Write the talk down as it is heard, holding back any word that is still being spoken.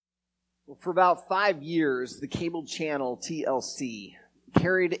For about 5 years, the cable channel TLC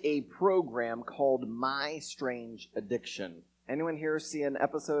carried a program called My Strange Addiction. Anyone here see an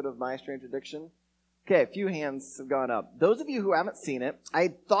episode of My Strange Addiction? Okay, a few hands have gone up. Those of you who haven't seen it,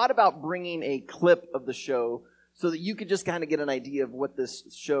 I thought about bringing a clip of the show so that you could just kind of get an idea of what this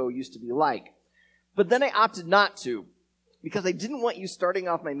show used to be like. But then I opted not to, because I didn't want you starting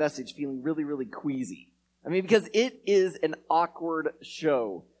off my message feeling really, really queasy. I mean, because it is an awkward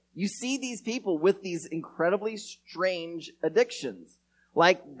show. You see these people with these incredibly strange addictions.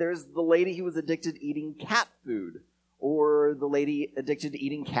 Like there's the lady who was addicted to eating cat food, or the lady addicted to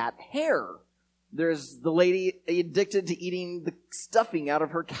eating cat hair. There's the lady addicted to eating the stuffing out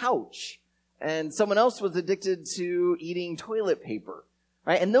of her couch. And someone else was addicted to eating toilet paper.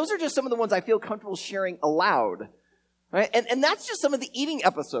 Right? And those are just some of the ones I feel comfortable sharing aloud. Right? And that's just some of the eating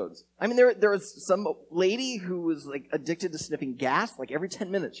episodes. I mean, there was some lady who was like addicted to sniffing gas. Like every 10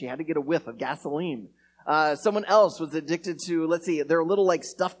 minutes, she had to get a whiff of gasoline. Someone else was addicted to, let's see, they're a little like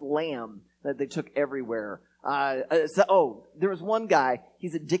stuffed lamb that they took everywhere. There was one guy,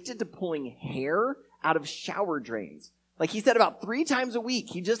 he's addicted to pulling hair out of shower drains. Like he said about 3 times a week,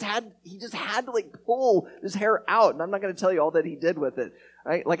 he just had to like pull his hair out. And I'm not going to tell you all that he did with it.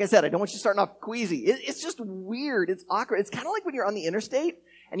 Right? Like I said, I don't want you starting off queasy. It's just weird. It's awkward. It's kind of like when you're on the interstate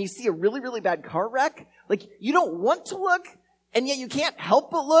and you see a really, really bad car wreck. Like you don't want to look, and yet you can't help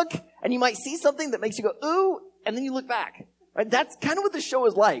but look, and you might see something that makes you go, ooh, and then you look back. Right? That's kind of what the show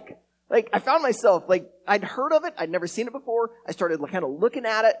is like. Like I found myself, like I'd heard of it. I'd never seen it before. I started kind of looking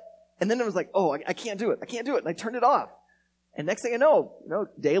at it, and then it was like, oh, I can't do it. I can't do it. And I turned it off. And next thing I know,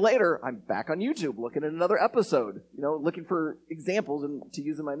 a day later, I'm back on YouTube looking at another episode, looking for examples and to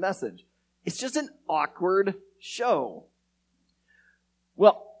use in my message. It's just an awkward show.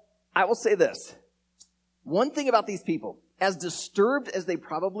 Well, I will say this. One thing about these people, as disturbed as they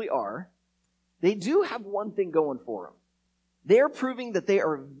probably are, they do have one thing going for them. They're proving that they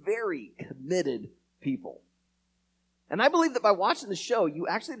are very committed people. And I believe that by watching the show, you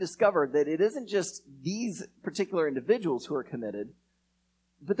actually discover that it isn't just these particular individuals who are committed,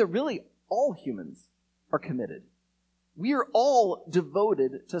 but that really all humans are committed. We are all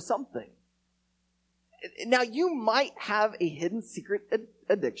devoted to something. Now, you might have a hidden secret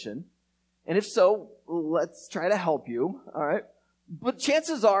addiction, and if so, let's try to help you, all right? But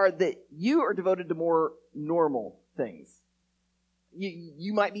chances are that you are devoted to more normal things.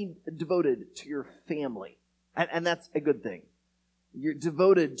 You might be devoted to your family. And that's a good thing. You're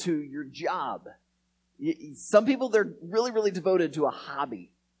devoted to your job. Some people, they're really, really devoted to a hobby.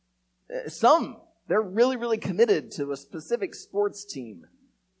 Some, they're really, really committed to a specific sports team.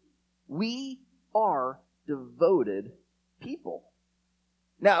 We are devoted people.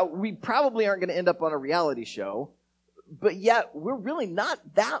 Now, we probably aren't going to end up on a reality show, but yet we're really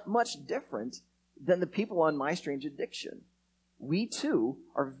not that much different than the people on My Strange Addiction. We, too,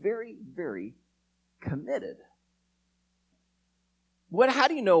 are very, very committed. How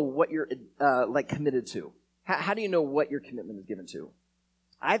do you know what you're committed to? How do you know what your commitment is given to?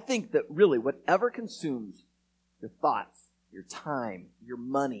 I think that really whatever consumes your thoughts, your time, your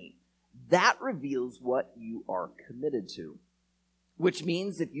money, that reveals what you are committed to. Which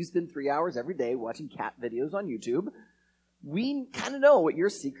means if you spend 3 hours every day watching cat videos on YouTube, we kind of know what your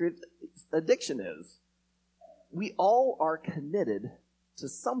secret addiction is. We all are committed to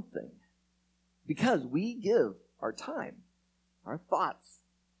something. Because we give our time, our thoughts,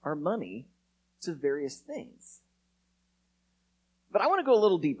 our money to various things. But I want to go a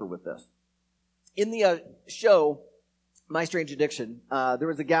little deeper with this. In the show, My Strange Addiction, there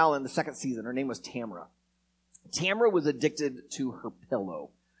was a gal in the second season. Her name was Tamra. Tamra was addicted to her pillow.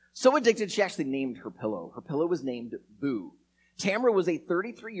 So addicted, she actually named her pillow. Her pillow was named Boo. Tamra was a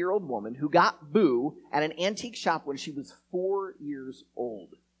 33-year-old woman who got Boo at an antique shop when she was 4 years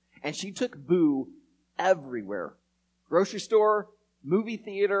old. And she took Boo everywhere. Grocery store, movie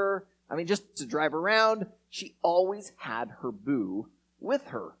theater, just to drive around. She always had her Boo with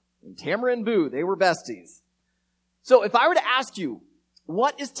her. And Tamra and Boo, they were besties. So if I were to ask you,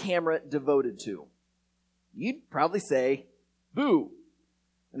 what is Tamra devoted to? You'd probably say, Boo.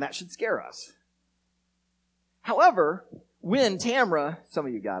 And that should scare us. However, when Tamra, some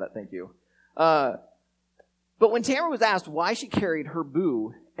of you got it, thank you. But when Tamra was asked why she carried her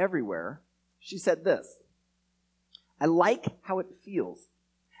Boo everywhere, she said this: I like how it feels.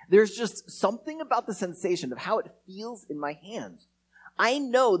 There's just something about the sensation of how it feels in my hands. I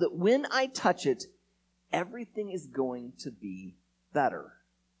know that when I touch it, everything is going to be better.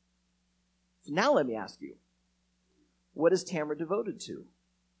 So now let me ask you, what is Tamra devoted to?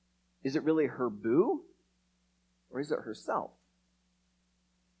 Is it really her Boo, or is it herself?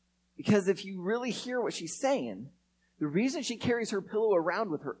 Because if you really hear what she's saying, the reason she carries her pillow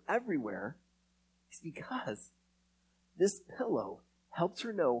around with her everywhere is because this pillow helps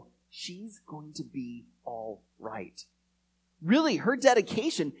her know she's going to be all right. Really, her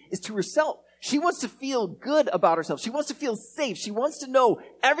dedication is to herself. She wants to feel good about herself. She wants to feel safe. She wants to know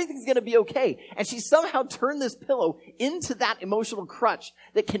everything's going to be okay. And she somehow turned this pillow into that emotional crutch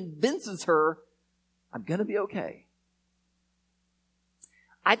that convinces her, I'm going to be okay.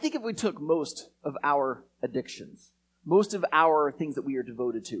 I think if we took most of our addictions, most of our things that we are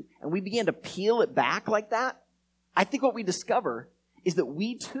devoted to, and we began to peel it back like that, I think what we discover is that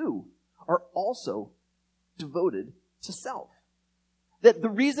we too are also devoted to self. That the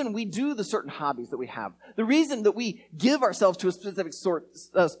reason we do the certain hobbies that we have, the reason that we give ourselves to a specific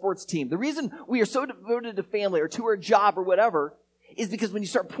sports team, the reason we are so devoted to family or to our job or whatever, is because when you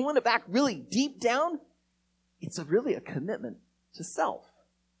start pulling it back really deep down, it's really a commitment to self.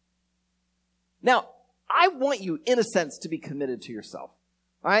 Now, I want you, in a sense, to be committed to yourself.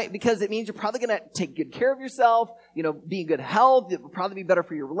 All right? Because it means you're probably going to take good care of yourself, be in good health. It will probably be better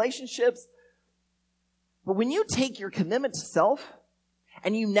for your relationships. But when you take your commitment to self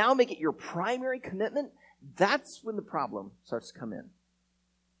and you now make it your primary commitment, that's when the problem starts to come in.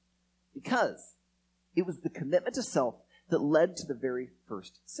 Because it was the commitment to self that led to the very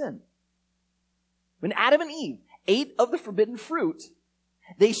first sin. When Adam and Eve ate of the forbidden fruit,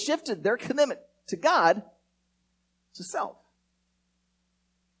 they shifted their commitment to God to self.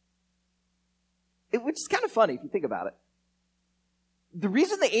 Which is kind of funny if you think about it. The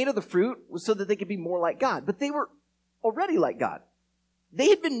reason they ate of the fruit was so that they could be more like God, but they were already like God. They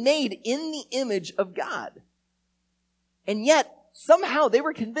had been made in the image of God. And yet, somehow they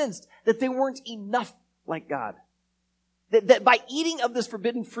were convinced that they weren't enough like God. That by eating of this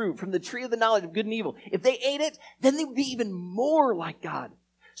forbidden fruit from the tree of the knowledge of good and evil, if they ate it, then they would be even more like God.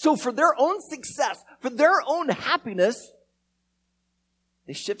 So for their own success, for their own happiness,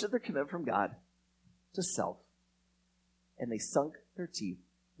 they shifted their commitment from God to self, and they sunk their teeth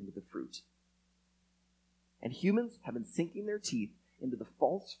into the fruit. And humans have been sinking their teeth into the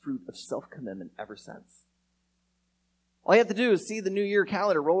false fruit of self-commitment ever since. All you have to do is see the New Year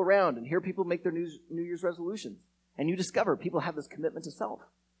calendar roll around and hear people make their New Year's resolutions. And you discover people have this commitment to self.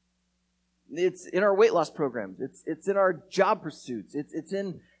 It's in our weight loss programs. It's in our job pursuits. It's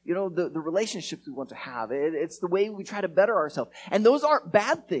in the relationships we want to have. It's the way we try to better ourselves. And those aren't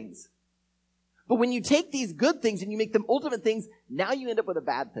bad things. But when you take these good things and you make them ultimate things, now you end up with a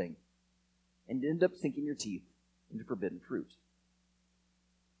bad thing. And you end up sinking your teeth into forbidden fruit.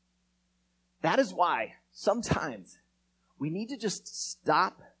 That is why sometimes we need to just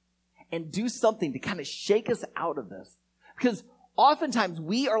stop and do something to kind of shake us out of this. Because oftentimes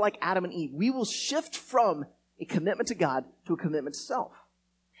we are like Adam and Eve. We will shift from a commitment to God to a commitment to self.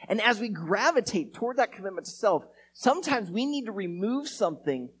 And as we gravitate toward that commitment to self, sometimes we need to remove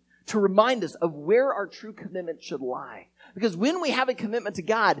something to remind us of where our true commitment should lie. Because when we have a commitment to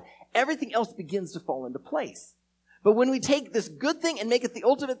God, everything else begins to fall into place. But when we take this good thing and make it the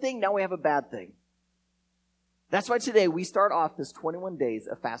ultimate thing, now we have a bad thing. That's why today we start off this 21 days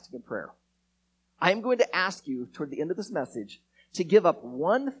of fasting and prayer. I am going to ask you toward the end of this message to give up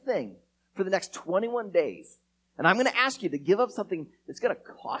one thing for the next 21 days. And I'm going to ask you to give up something that's going to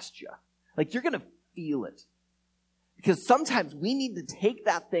cost you. Like you're going to feel it. Because sometimes we need to take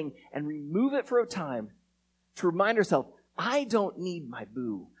that thing and remove it for a time to remind ourselves, I don't need my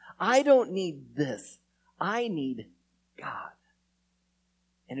boo. I don't need this. I need God.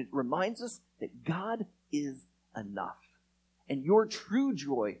 And it reminds us that God is enough. And your true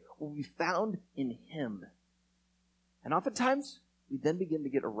joy will be found in Him. And oftentimes, we then begin to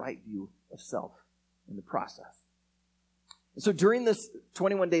get a right view of self in the process. And so during this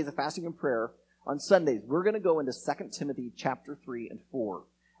 21 days of fasting and prayer, on Sundays, we're going to go into 2 Timothy chapter 3 and 4.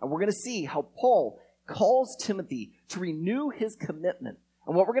 And we're going to see how Paul calls Timothy to renew his commitment.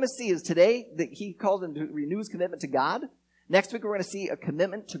 And what we're going to see is today that he calls him to renew his commitment to God. Next week, we're going to see a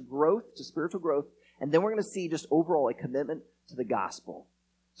commitment to growth, to spiritual growth. And then we're going to see just overall a commitment to the gospel.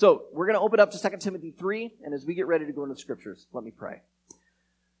 So we're going to open up to 2 Timothy 3. And as we get ready to go into the scriptures, let me pray.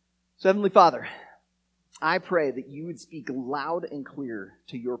 So Heavenly Father, I pray that you would speak loud and clear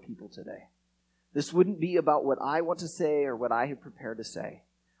to your people today. This wouldn't be about what I want to say or what I have prepared to say.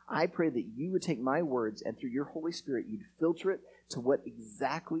 I pray that you would take my words and through your Holy Spirit, you'd filter it to what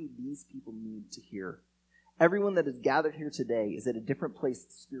exactly these people need to hear. Everyone that is gathered here today is at a different place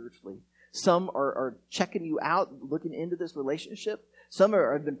spiritually. Some are checking you out, looking into this relationship. Some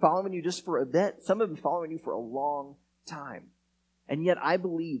have been following you just for a bit. Some have been following you for a long time. And yet I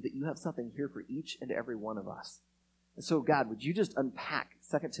believe that you have something here for each and every one of us. And so, God, would you just unpack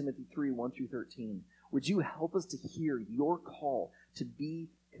 2 Timothy 3, 1 through 13? Would you help us to hear your call to be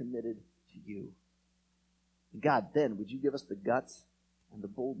committed to you? And God, then, would you give us the guts and the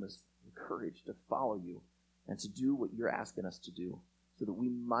boldness and courage to follow you and to do what you're asking us to do so that we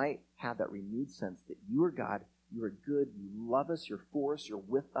might have that renewed sense that you are God, you are good, you love us, you're for us, you're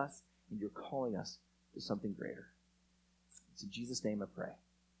with us, and you're calling us to something greater. It's in Jesus' name I pray.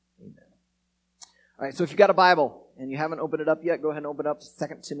 Amen. All right, so if you've got a Bible and you haven't opened it up yet, go ahead and open it up to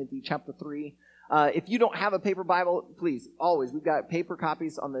 2 Timothy chapter 3. If you don't have a paper Bible, please, always, we've got paper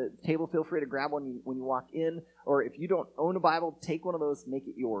copies on the table. Feel free to grab one when you walk in. Or if you don't own a Bible, take one of those, make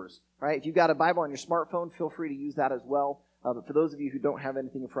it yours. All right, if you've got a Bible on your smartphone, feel free to use that as well. But for those of you who don't have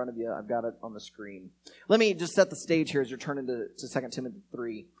anything in front of you, I've got it on the screen. Let me just set the stage here as you're turning to 2 Timothy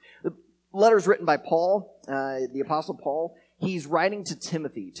 3. The letter's written by Paul, the Apostle Paul. He's writing to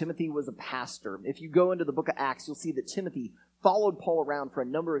Timothy. Timothy was a pastor. If you go into the book of Acts, you'll see that Timothy followed Paul around for a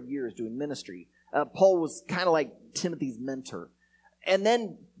number of years doing ministry. Paul was kind of like Timothy's mentor. And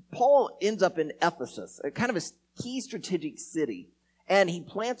then Paul ends up in Ephesus, kind of a key strategic city. And he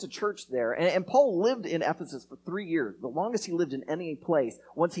plants a church there. And Paul lived in Ephesus for 3 years, the longest he lived in any place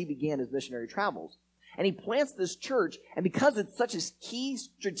once he began his missionary travels. And he plants this church, and because it's such a key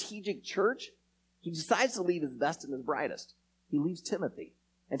strategic church, he decides to leave his best and his brightest. He leaves Timothy.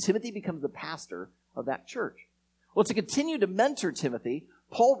 And Timothy becomes the pastor of that church. Well, to continue to mentor Timothy,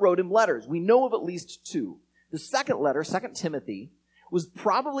 Paul wrote him letters. We know of at least 2. The second letter, 2 Timothy, was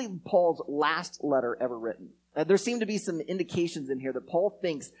probably Paul's last letter ever written. There seem to be some indications in here that Paul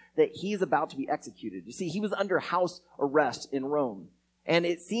thinks that he's about to be executed. You see, he was under house arrest in Rome. And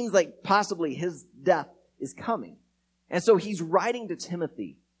it seems like possibly his death is coming. And so he's writing to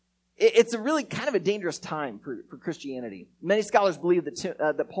Timothy. It's a really kind of a dangerous time for Christianity. Many scholars believe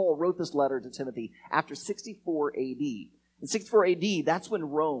that Paul wrote this letter to Timothy after 64 A.D. In 64 A.D., that's when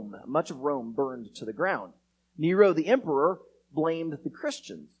much of Rome burned to the ground. Nero, the emperor, blamed the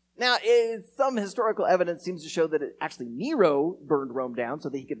Christians. Now, some historical evidence seems to show that actually Nero burned Rome down so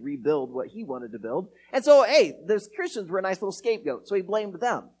that he could rebuild what he wanted to build. And so, hey, those Christians were a nice little scapegoat, so he blamed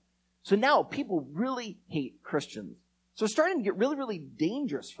them. So now people really hate Christians. So it's starting to get really, really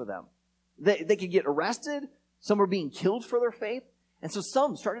dangerous for them. They could get arrested. Some were being killed for their faith. And so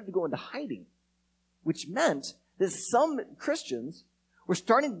some started to go into hiding, which meant that some Christians were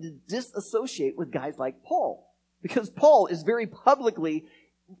starting to disassociate with guys like Paul, because Paul is very publicly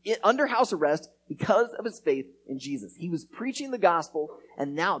under house arrest because of his faith in Jesus. He was preaching the gospel,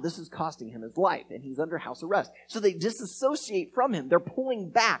 and now this is costing him his life, and he's under house arrest. So they disassociate from him. They're pulling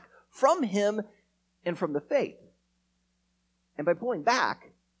back from him and from the faith. And by pulling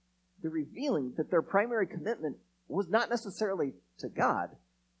back, they're revealing that their primary commitment was not necessarily to God.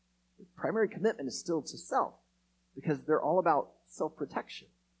 Their primary commitment is still to self, because they're all about self-protection.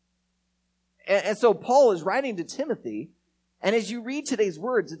 And so Paul is writing to Timothy, and as you read today's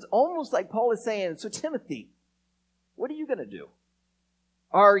words, it's almost like Paul is saying, so Timothy, what are you going to do?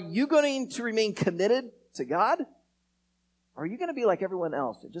 Are you going to remain committed to God? Or are you going to be like everyone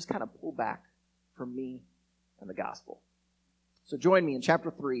else and just kind of pull back from me and the gospel? So join me in chapter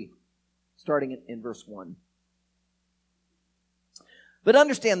 3, starting in verse 1. But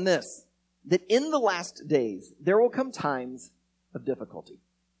understand this, that in the last days there will come times of difficulty.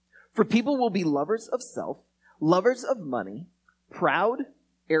 For people will be lovers of self, lovers of money, proud,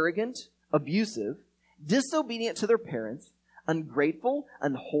 arrogant, abusive, disobedient to their parents, ungrateful,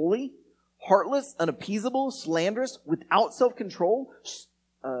 unholy, heartless, unappeasable, slanderous, without self-control,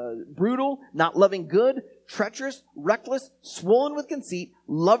 brutal, not loving good, treacherous, reckless, swollen with conceit,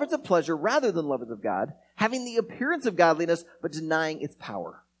 lovers of pleasure rather than lovers of God, having the appearance of godliness but denying its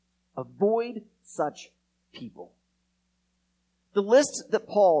power. Avoid such people. The list that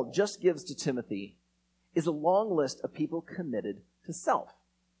Paul just gives to Timothy is a long list of people committed to self.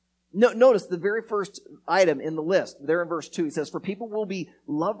 Notice the very first item in the list, there in verse 2, he says, for people will be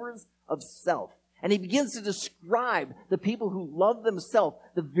lovers of self. And he begins to describe the people who love themselves,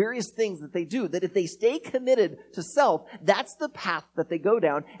 the various things that they do, that if they stay committed to self, that's the path that they go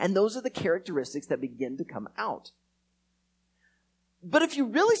down, and those are the characteristics that begin to come out. But if you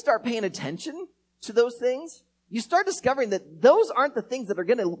really start paying attention to those things, you start discovering that those aren't the things that are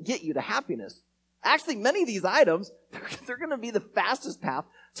going to get you to happiness. Actually, many of these items, they're going to be the fastest path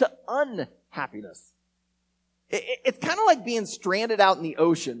to unhappiness. It's kind of like being stranded out in the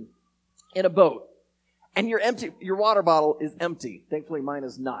ocean in a boat, and your water bottle is empty. Thankfully, mine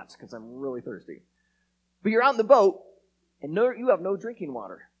is not, because I'm really thirsty. But you're out in the boat, and you have no drinking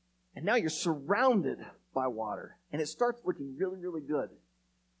water. And now you're surrounded by water, and it starts looking really, really good.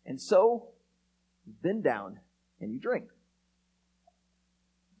 And so, you bend down, and you drink.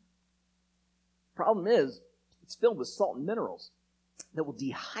 Problem is, it's filled with salt and minerals that will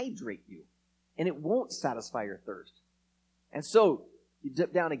dehydrate you, and it won't satisfy your thirst. And so you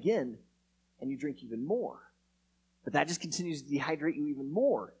dip down again, and you drink even more. But that just continues to dehydrate you even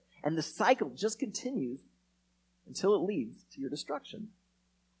more. And the cycle just continues until it leads to your destruction.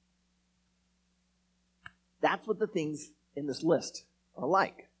 That's what the things in this list are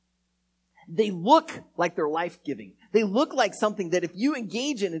like. They look like they're life-giving. They look like something that if you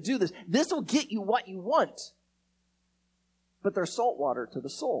engage in and do this, this will get you what you want. But they're salt water to the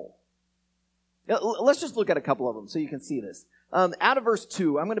soul. Now, let's just look at a couple of them so you can see this. Out of verse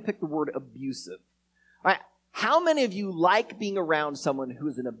 2, I'm going to pick the word abusive. All right, how many of you like being around someone who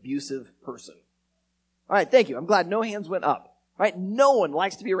is an abusive person? All right, thank you. I'm glad no hands went up. All right, no one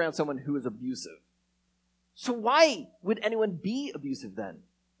likes to be around someone who is abusive. So why would anyone be abusive then,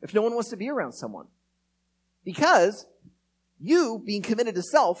 if no one wants to be around someone? Because you, being committed to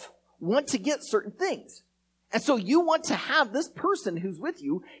self, want to get certain things. And so you want to have this person who's with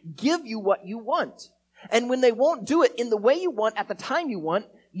you give you what you want. And when they won't do it in the way you want, at the time you want,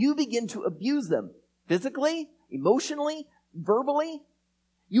 you begin to abuse them. Physically, emotionally, verbally.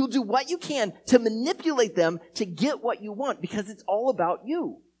 You'll do what you can to manipulate them to get what you want because it's all about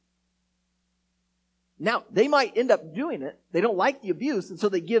you. Now, they might end up doing it. They don't like the abuse, and so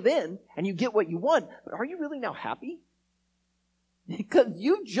they give in, and you get what you want. But are you really now happy? Because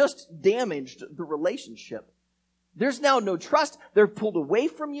you just damaged the relationship. There's now no trust. They're pulled away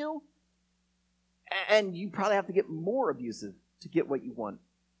from you, and you probably have to get more abusive to get what you want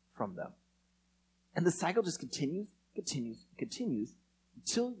from them. And the cycle just continues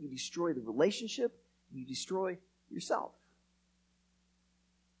until you destroy the relationship, and you destroy yourself.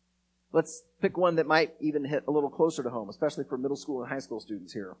 Let's pick one that might even hit a little closer to home, especially for middle school and high school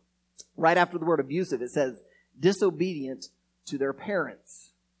students here. Right after the word abusive, it says disobedient to their parents.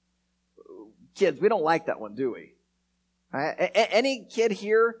 Kids, we don't like that one, do we? Any kid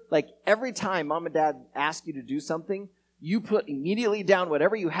here, like every time mom and dad ask you to do something, you put immediately down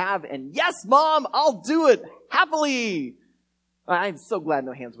whatever you have and, yes, mom, I'll do it happily. I'm so glad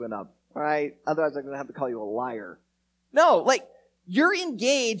no hands went up. All right. Otherwise, I'm going to have to call you a liar. No, like you're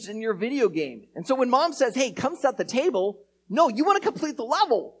engaged in your video game. And so when mom says, hey, come set the table, no, you want to complete the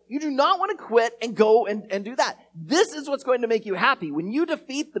level. You do not want to quit and go and do that. This is what's going to make you happy. When you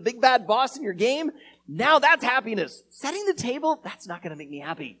defeat the big bad boss in your game, now that's happiness. Setting the table, that's not going to make me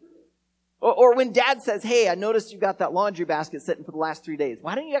happy. Or when dad says, hey, I noticed you got that laundry basket sitting for the last 3 days.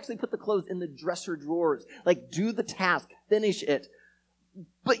 Why don't you actually put the clothes in the dresser drawers? Like, do the task. Finish it.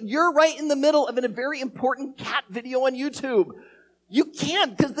 But you're right in the middle of a very important cat video on YouTube. You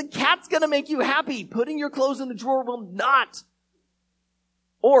can't, because the cat's going to make you happy. Putting your clothes in the drawer will not.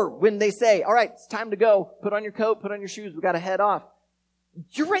 Or when they say, all right, it's time to go. Put on your coat, put on your shoes. We got to head off.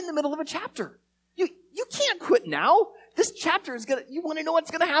 You're right in the middle of a chapter. You can't quit now. This chapter is you want to know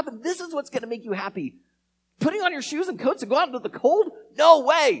what's going to happen. This is what's going to make you happy. Putting on your shoes and coats and go out into the cold? No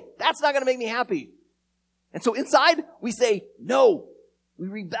way. That's not going to make me happy. And so inside, we say, no. We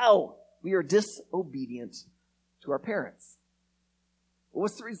rebel. We are disobedient to our parents. Well,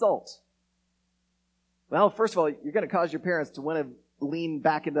 what's the result? Well, first of all, you're going to cause your parents to want to lean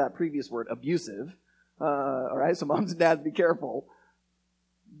back into that previous word, abusive. All right, so moms and dads, be careful.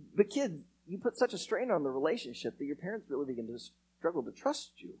 But kids, you put such a strain on the relationship that your parents really begin to struggle to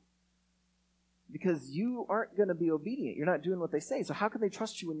trust you because you aren't going to be obedient. You're not doing what they say. So how can they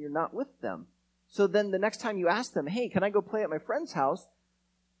trust you when you're not with them? So then the next time you ask them, hey, can I go play at my friend's house?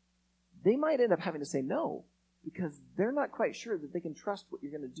 They might end up having to say no because they're not quite sure that they can trust what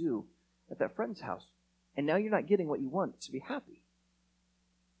you're going to do at that friend's house. And now you're not getting what you want to be happy.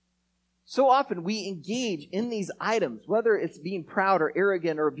 So often we engage in these items, whether it's being proud or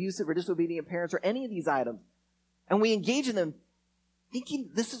arrogant or abusive or disobedient parents or any of these items, and we engage in them thinking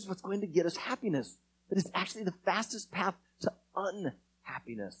this is what's going to get us happiness, but it's actually the fastest path to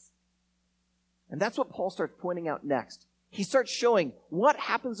unhappiness. And that's what Paul starts pointing out next. He starts showing what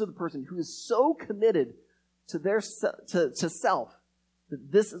happens to the person who is so committed to their to self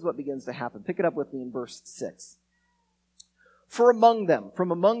that this is what begins to happen. Pick it up with me in verse 6. For among them, from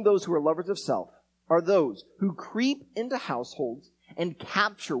among those who are lovers of self, are those who creep into households and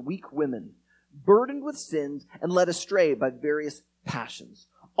capture weak women, burdened with sins and led astray by various passions,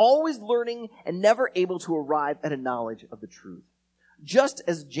 always learning and never able to arrive at a knowledge of the truth. Just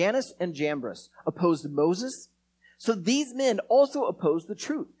as Jannes and Jambres opposed Moses, so these men also oppose the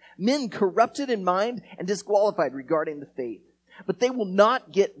truth, men corrupted in mind and disqualified regarding the faith. But they will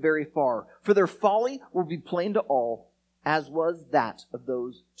not get very far, for their folly will be plain to all, as was that of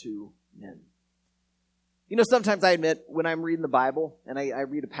those two men. You know, sometimes I admit when I'm reading the Bible and I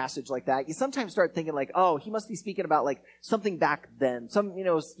read a passage like that, you sometimes start thinking like, oh, he must be speaking about like something back then, some,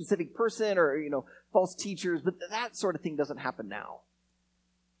 specific person or, false teachers, but that sort of thing doesn't happen now.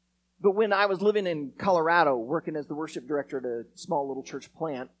 But when I was living in Colorado, working as the worship director at a small little church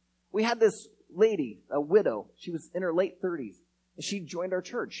plant, we had this lady, a widow. She was in her late 30s, and she joined our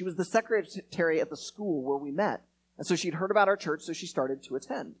church. She was the secretary at the school where we met. And so she'd heard about our church, so she started to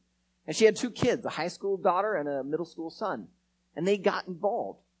attend. And she had 2 kids, a high school daughter and a middle school son. And they got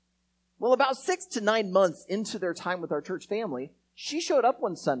involved. Well, about 6 to 9 months into their time with our church family, she showed up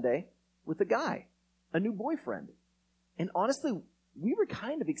one Sunday with a guy, a new boyfriend. And honestly, we were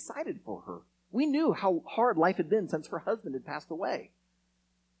kind of excited for her. We knew how hard life had been since her husband had passed away.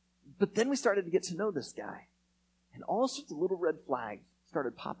 But then we started to get to know this guy. And all sorts of little red flags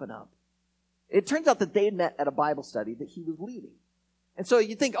started popping up. It turns out that they had met at a Bible study that he was leading. And so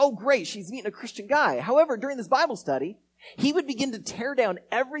you think, oh, great, she's meeting a Christian guy. However, during this Bible study, he would begin to tear down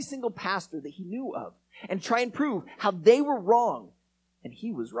every single pastor that he knew of and try and prove how they were wrong and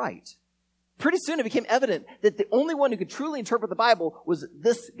he was right. Pretty soon it became evident that the only one who could truly interpret the Bible was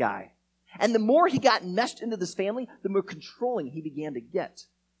this guy. And the more he got enmeshed into this family, the more controlling he began to get.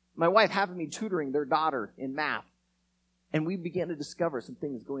 My wife happened to be tutoring their daughter in math, and we began to discover some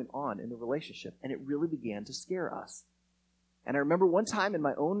things going on in the relationship, and it really began to scare us. And I remember one time in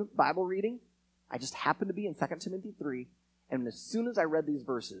my own Bible reading, I just happened to be in 2 Timothy 3, and as soon as I read these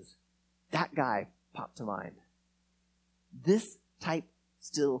verses, that guy popped to mind. This type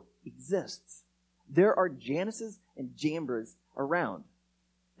still exists. There are Januses and Jambres around.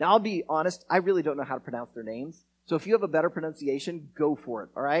 Now, I'll be honest, I really don't know how to pronounce their names, so if you have a better pronunciation, go for it,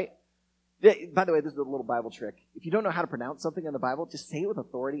 all right? By the way, this is a little Bible trick. If you don't know how to pronounce something in the Bible, just say it with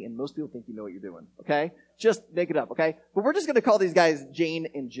authority, and most people think you know what you're doing, okay? Just make it up, okay? But we're just going to call these guys Jane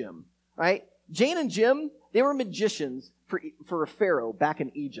and Jim, right? Jane and Jim, they were magicians for a Pharaoh back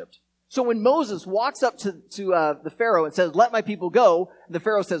in Egypt. So when Moses walks up to the Pharaoh and says, let my people go, and the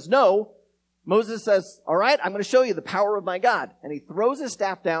Pharaoh says no, Moses says, all right, I'm going to show you the power of my God. And he throws his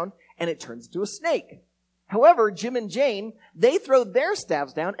staff down, and it turns into a snake. However, Jim and Jane, they throw their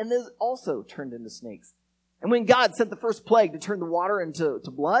staffs down, and they also turned into snakes. And when God sent the first plague to turn the water into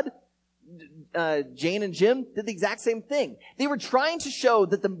blood, Jane and Jim did the exact same thing. They were trying to show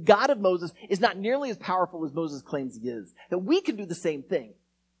that the God of Moses is not nearly as powerful as Moses claims he is, that we can do the same thing.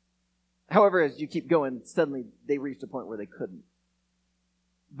 However, as you keep going, suddenly they reached a point where they couldn't.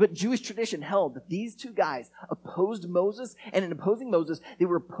 But Jewish tradition held that these 2 guys opposed Moses, and in opposing Moses, they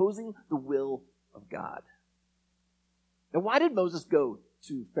were opposing the will of God. Now, why did Moses go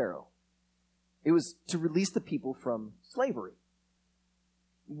to Pharaoh? It was to release the people from slavery.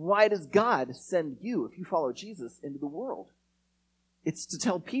 Why does God send you, if you follow Jesus, into the world? It's to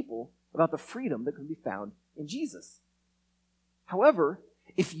tell people about the freedom that can be found in Jesus. However,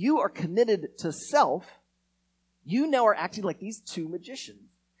 if you are committed to self, you now are acting like these 2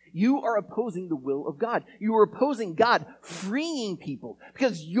 magicians. You are opposing the will of God. You are opposing God freeing people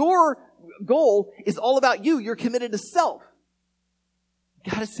because your goal is all about you. You're committed to self.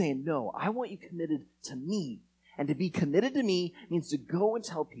 God is saying, no, I want you committed to me. And to be committed to me means to go and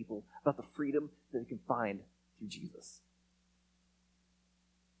tell people about the freedom that they can find through Jesus.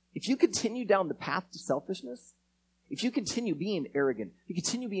 If you continue down the path to selfishness, if you continue being arrogant, if you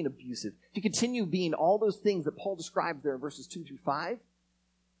continue being abusive, if you continue being all those things that Paul describes there in verses 2 through 5,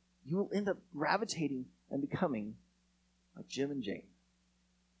 you will end up gravitating and becoming like Jim and Jane.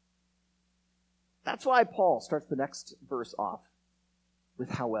 That's why Paul starts the next verse off with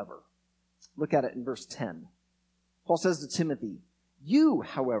however. Look at it in verse 10. Paul says to Timothy, you,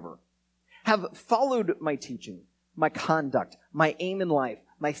 however, have followed my teaching, my conduct, my aim in life,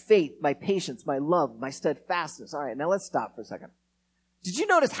 my faith, my patience, my love, my steadfastness. All right, now let's stop for a second. Did you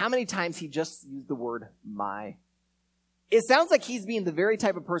notice how many times he just used the word my? It sounds like he's being the very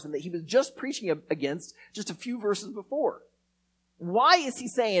type of person that he was just preaching against just a few verses before. Why is he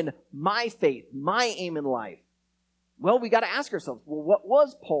saying my faith, my aim in life? Well, we got to ask ourselves, well, what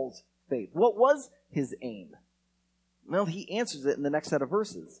was Paul's faith? What was his aim? Well, he answers it in the next set of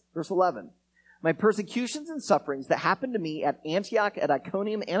verses. Verse 11. My persecutions and sufferings that happened to me at Antioch, at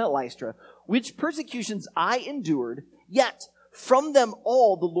Iconium, and at Lystra, which persecutions I endured, yet from them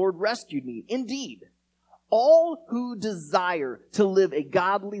all the Lord rescued me. Indeed, all who desire to live a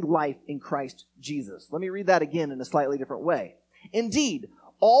godly life in Christ Jesus. Let me read that again in a slightly different way. Indeed,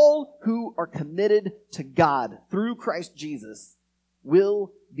 all who are committed to God through Christ Jesus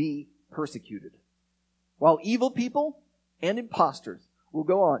will be persecuted, while evil people and impostors will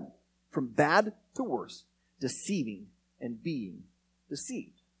go on from bad to worse, deceiving and being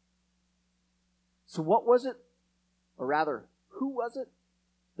deceived. So what was it, or rather, who was it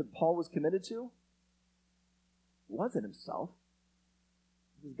that Paul was committed to? It wasn't himself.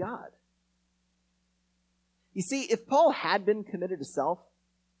 It was God. You see, if Paul had been committed to self,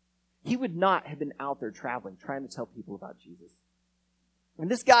 he would not have been out there traveling, trying to tell people about Jesus. And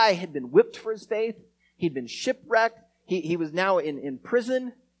this guy had been whipped for his faith. He'd been shipwrecked. He was now in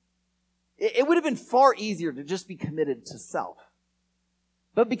prison. It would have been far easier to just be committed to self.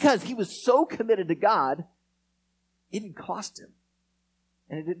 But because he was so committed to God, it didn't cost him.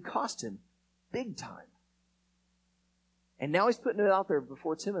 And it didn't cost him big time. And now he's putting it out there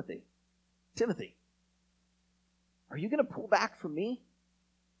before Timothy. Timothy, are you going to pull back from me?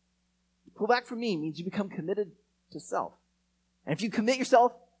 Pull back from me means you become committed to self. And if you commit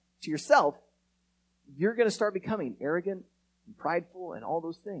yourself to yourself, you're going to start becoming arrogant and prideful and all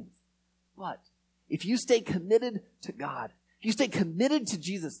those things. But if you stay committed to God, if you stay committed to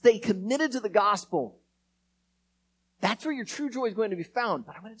Jesus, stay committed to the gospel, that's where your true joy is going to be found.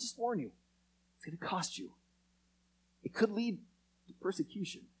 But I'm going to just warn you, it's going to cost you. It could lead to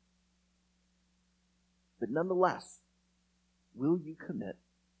persecution. But nonetheless, will you commit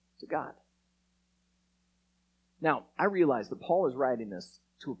to God? Now, I realize that Paul is writing this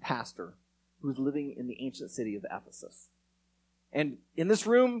to a pastor who was living in the ancient city of Ephesus. And in this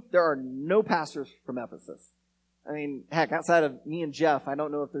room, there are no pastors from Ephesus. I mean, heck, outside of me and Jeff, I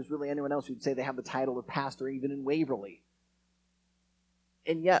don't know if there's really anyone else who'd say they have the title of pastor, even in Waverly.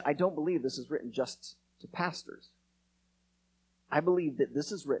 And yet, I don't believe this is written just to pastors. I believe that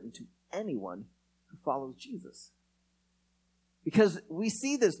this is written to anyone who follows Jesus. Because we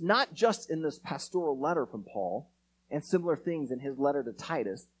see this not just in this pastoral letter from Paul and similar things in his letter to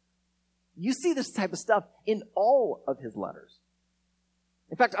Titus. You see this type of stuff in all of his letters.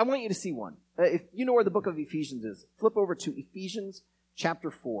 In fact, I want you to see one. If you know where the book of Ephesians is, flip over to Ephesians chapter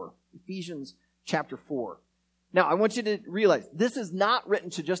 4. Ephesians chapter 4. Now, I want you to realize this is not written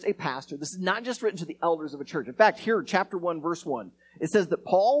to just a pastor. This is not just written to the elders of a church. In fact, here, chapter 1, verse 1, it says that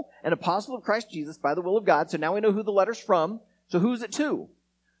Paul, an apostle of Christ Jesus, by the will of God, so now we know who the letter's from. So who's it to?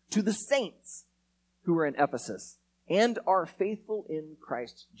 To the saints who are in Ephesus and are faithful in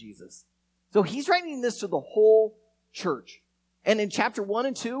Christ Jesus. So he's writing this to the whole church. And in chapter 1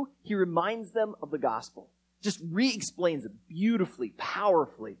 and 2, he reminds them of the gospel. Just re-explains it beautifully,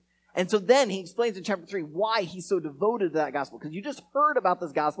 powerfully. And so then he explains in chapter 3 why he's so devoted to that gospel. Because you just heard about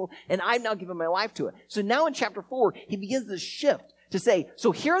this gospel, and I've now given my life to it. So now in chapter 4, he begins this shift to say,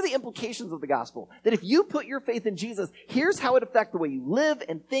 so here are the implications of the gospel. That if you put your faith in Jesus, here's how it affects the way you live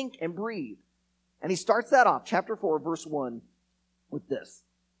and think and breathe. And he starts that off, chapter 4, verse 1, with this.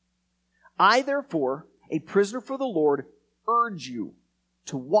 I, therefore, a prisoner for the Lord, urge you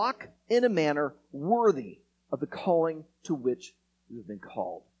to walk in a manner worthy of the calling to which you have been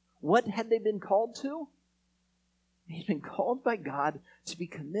called. What had they been called to? They'd been called by God to be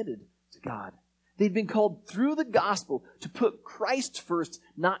committed to God. They'd been called through the gospel to put Christ first,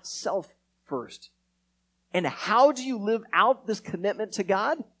 not self first. And how do you live out this commitment to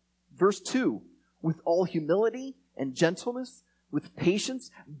God? Verse 2, with all humility and gentleness, with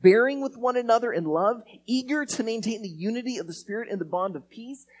patience, bearing with one another in love, eager to maintain the unity of the Spirit in the bond of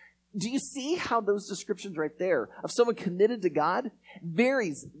peace. Do you see how those descriptions right there of someone committed to God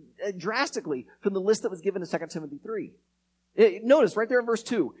varies drastically from the list that was given in 2 Timothy 3? Notice right there in verse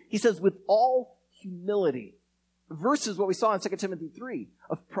 2, he says, with all humility, versus what we saw in 2 Timothy 3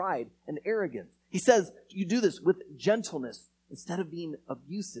 of pride and arrogance. He says, you do this with gentleness instead of being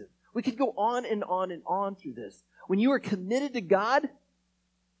abusive. We could go on and on and on through this. When you are committed to God,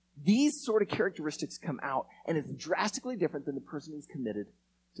 these sort of characteristics come out, and it's drastically different than the person who's committed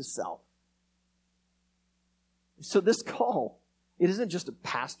to self. So this call, it isn't just to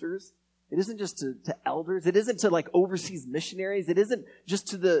pastors. It isn't just to elders. It isn't to like overseas missionaries. It isn't just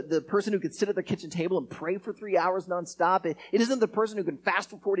to the person who could sit at the kitchen table and pray for 3 hours nonstop. It isn't the person who can fast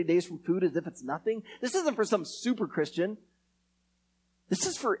for 40 days from food as if it's nothing. This isn't for some super Christian. This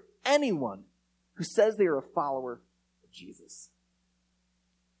is for anyone who says they are a follower of Jesus.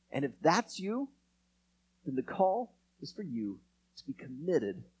 And if that's you, then the call is for you to be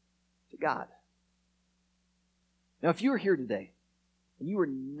committed to God. Now, if you are here today and you are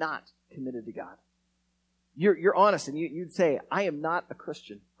not committed to God, you're honest and you'd say, I am not a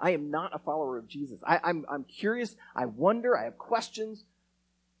Christian. I am not a follower of Jesus. I'm curious. I wonder. I have questions.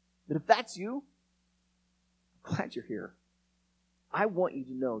 But if that's you, I'm glad you're here. I want you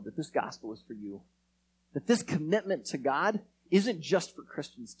to know that this gospel is for you. That this commitment to God isn't just for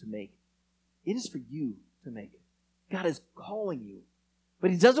Christians to make. It is for you to make. God is calling you.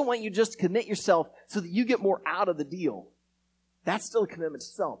 But he doesn't want you just to commit yourself so that you get more out of the deal. That's still a commitment to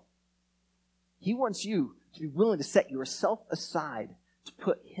self. He wants you to be willing to set yourself aside to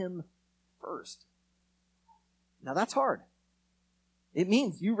put him first. Now that's hard. It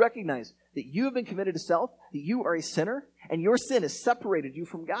means you recognize that you have been committed to self, that you are a sinner, and your sin has separated you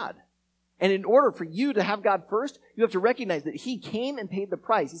from God. And in order for you to have God first, you have to recognize that he came and paid the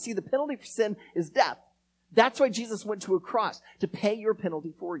price. You see, the penalty for sin is death. That's why Jesus went to a cross, to pay your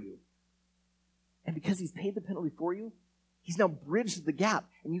penalty for you. And because he's paid the penalty for you, he's now bridged the gap,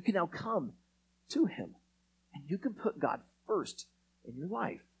 and you can now come to him. And you can put God first in your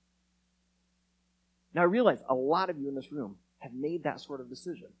life. Now I realize a lot of you in this room have made that sort of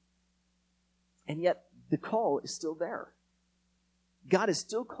decision. And yet the call is still there. God is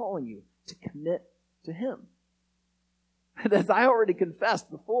still calling you to commit to him. And as I already confessed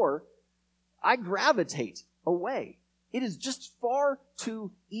before, I gravitate away. It is just far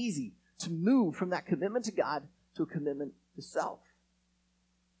too easy to move from that commitment to God to a commitment to self.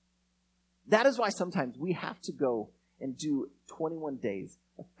 That is why sometimes we have to go and do 21 days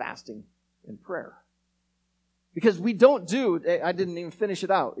of fasting and prayer. Because we don't do, I didn't even finish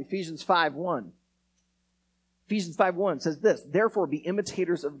it out, Ephesians 5:1. Ephesians 5:1 says this, therefore be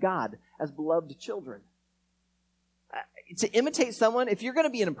imitators of God as beloved children. To imitate someone, if you're going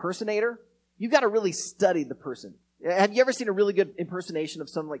to be an impersonator, you've got to really study the person. Have you ever seen a really good impersonation of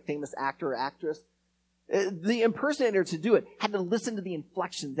some like famous actor or actress? The impersonator to do it had to listen to the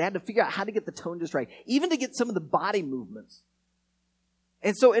inflections. They had to figure out how to get the tone just right, even to get some of the body movements.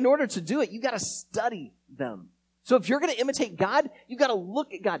 And so in order to do it, you got to study them. So if you're going to imitate God, you got to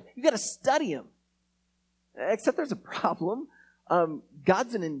look at God. You got to study him. Except there's a problem.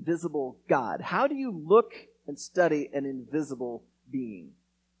 God's an invisible God. How do you look and study an invisible being?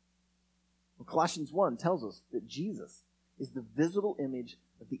 Well, Colossians 1 tells us that Jesus is the visible image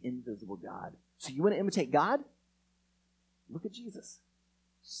of the invisible God. So you want to imitate God? Look at Jesus.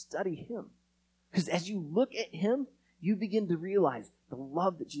 Study him. Because as you look at him, you begin to realize the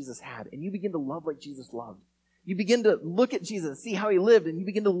love that Jesus had, and you begin to love like Jesus loved. You begin to look at Jesus, see how he lived, and you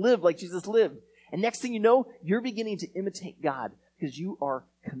begin to live like Jesus lived. And next thing you know, you're beginning to imitate God because you are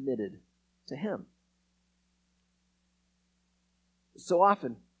committed to him. So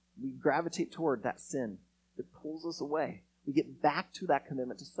often, we gravitate toward that sin that pulls us away. We get back to that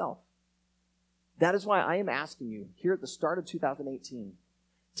commitment to self. That is why I am asking you here at the start of 2018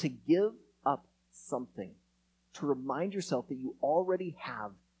 to give up something, to remind yourself that you already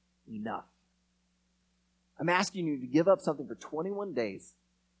have enough. I'm asking you to give up something for 21 days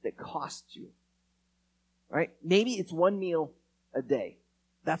that costs you. Right? Maybe it's one meal a day.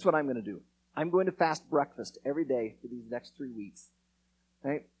 That's what I'm going to do. I'm going to fast breakfast every day for these next 3 weeks.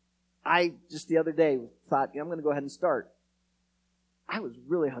 Right? I just the other day thought, I'm going to go ahead and start. I was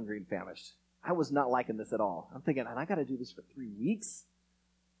really hungry and famished. I was not liking this at all. I'm thinking, I got to do this for 3 weeks?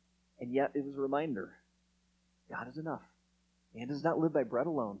 And yet it was a reminder. God is enough. Man does not live by bread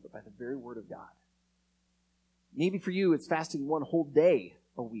alone, but by the very word of God. Maybe for you, it's fasting one whole day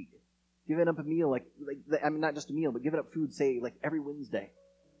a week. Giving up a meal, not just a meal, but giving up food, say, like every Wednesday.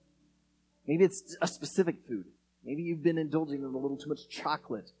 Maybe it's a specific food. Maybe you've been indulging in a little too much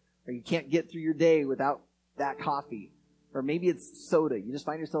chocolate, or you can't get through your day without that coffee. Or maybe it's soda. You just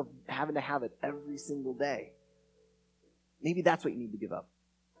find yourself having to have it every single day. Maybe that's what you need to give up.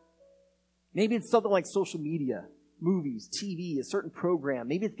 Maybe it's something like social media, movies, TV, a certain program.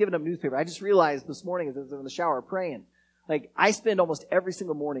 Maybe it's giving up newspaper. I just realized this morning as I was in the shower praying, I spend almost every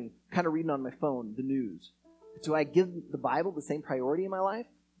single morning kind of reading on my phone the news. Do I give the Bible the same priority in my life?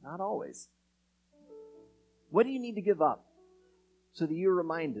 Not always. What do you need to give up so that you're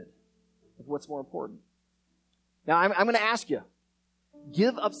reminded of what's more important? Now, I'm going to ask you,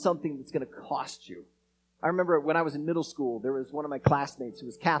 give up something that's going to cost you. I remember when I was in middle school, there was one of my classmates who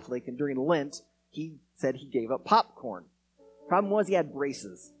was Catholic, and during Lent, he said he gave up popcorn. Problem was he had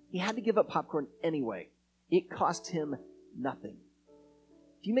braces. He had to give up popcorn anyway. It cost him nothing.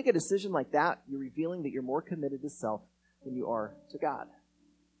 If you make a decision like that, you're revealing that you're more committed to self than you are to God.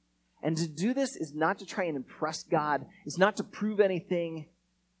 And to do this is not to try and impress God. It's not to prove anything.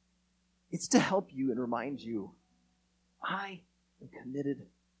 It's to help you and remind you, I am committed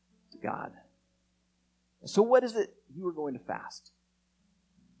to God. So what is it you are going to fast?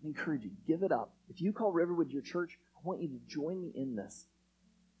 I encourage you, give it up. If you call Riverwood your church, I want you to join me in this.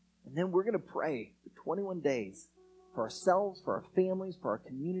 And then we're going to pray for 21 days for ourselves, for our families, for our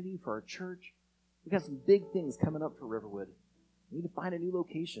community, for our church. We've got some big things coming up for Riverwood. We need to find a new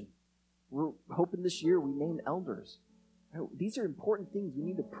location. We're hoping this year we name elders. These are important things we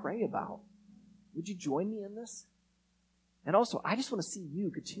need to pray about. Would you join me in this? And also, I just want to see you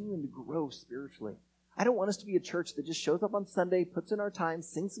continuing to grow spiritually. I don't want us to be a church that just shows up on Sunday, puts in our time,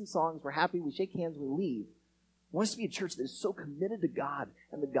 sings some songs, we're happy, we shake hands, we leave. I want us to be a church that is so committed to God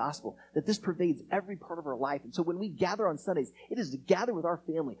and the gospel that this pervades every part of our life. And so when we gather on Sundays, it is to gather with our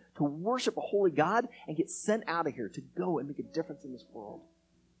family, to worship a holy God and get sent out of here to go and make a difference in this world.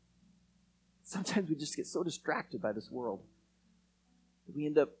 Sometimes we just get so distracted by this world that we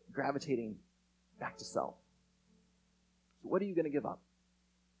end up gravitating back to self. So what are you going to give up?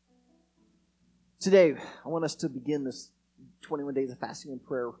 Today, I want us to begin this 21 days of fasting and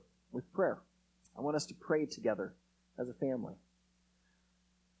prayer with prayer. I want us to pray together as a family.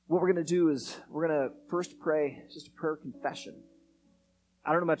 What we're going to do is we're going to first pray just a prayer confession.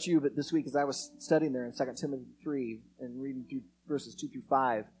 I don't know about you, but this week as I was studying there in 2 Timothy 3 and reading through verses 2 through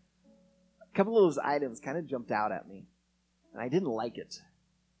 5, a couple of those items kind of jumped out at me, and I didn't like it.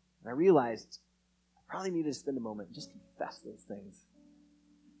 And I realized I probably needed to spend a moment and just confess those things.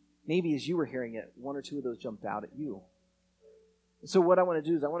 Maybe as you were hearing it, one or two of those jumped out at you. So what I want to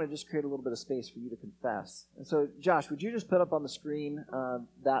do is I want to just create a little bit of space for you to confess. And so, Josh, would you just put up on the screen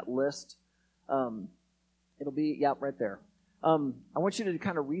that list? It'll be, right there. I want you to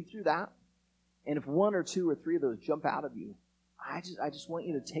kind of read through that. And if one or two or three of those jump out of you, I just want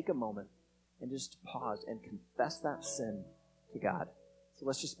you to take a moment and just pause and confess that sin to God. So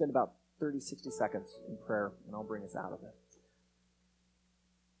let's just spend about 30, 60 seconds in prayer, and I'll bring us out of it.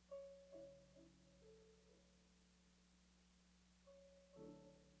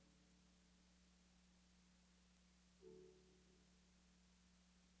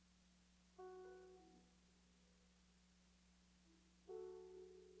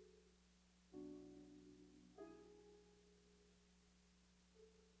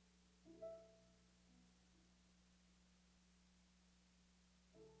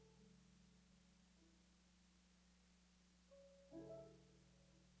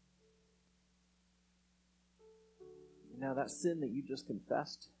 Now, that sin that you just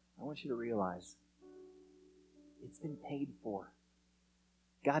confessed, I want you to realize it's been paid for.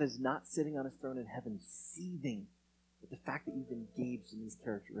 God is not sitting on his throne in heaven seething with the fact that you've engaged in these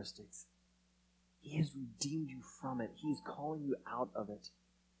characteristics. He has redeemed you from it. He is calling you out of it.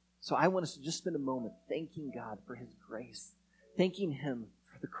 So I want us to just spend a moment thanking God for his grace, thanking him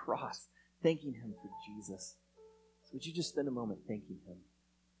for the cross, thanking him for Jesus. So would you just spend a moment thanking him?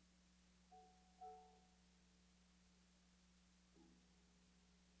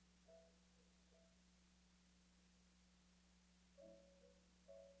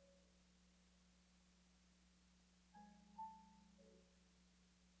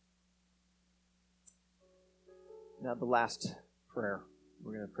 Now, the last prayer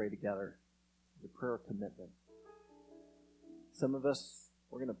we're going to pray together, the prayer of commitment. Some of us,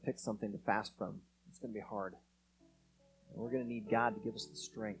 we're going to pick something to fast from. It's going to be hard. And we're going to need God to give us the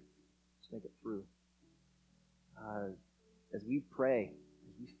strength to make it through. As we pray,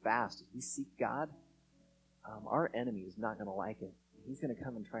 as we fast, as we seek God, our enemy is not going to like it. He's going to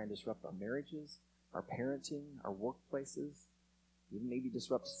come and try and disrupt our marriages, our parenting, our workplaces, even maybe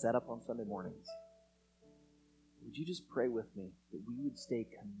disrupt setup on Sunday mornings. Would you just pray with me that we would stay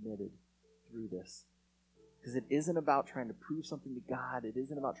committed through this? Because it isn't about trying to prove something to God. It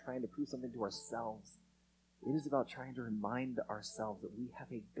isn't about trying to prove something to ourselves. It is about trying to remind ourselves that we have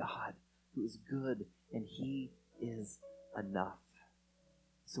a God who is good and he is enough.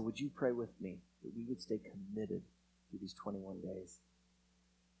 So would you pray with me that we would stay committed through these 21 days?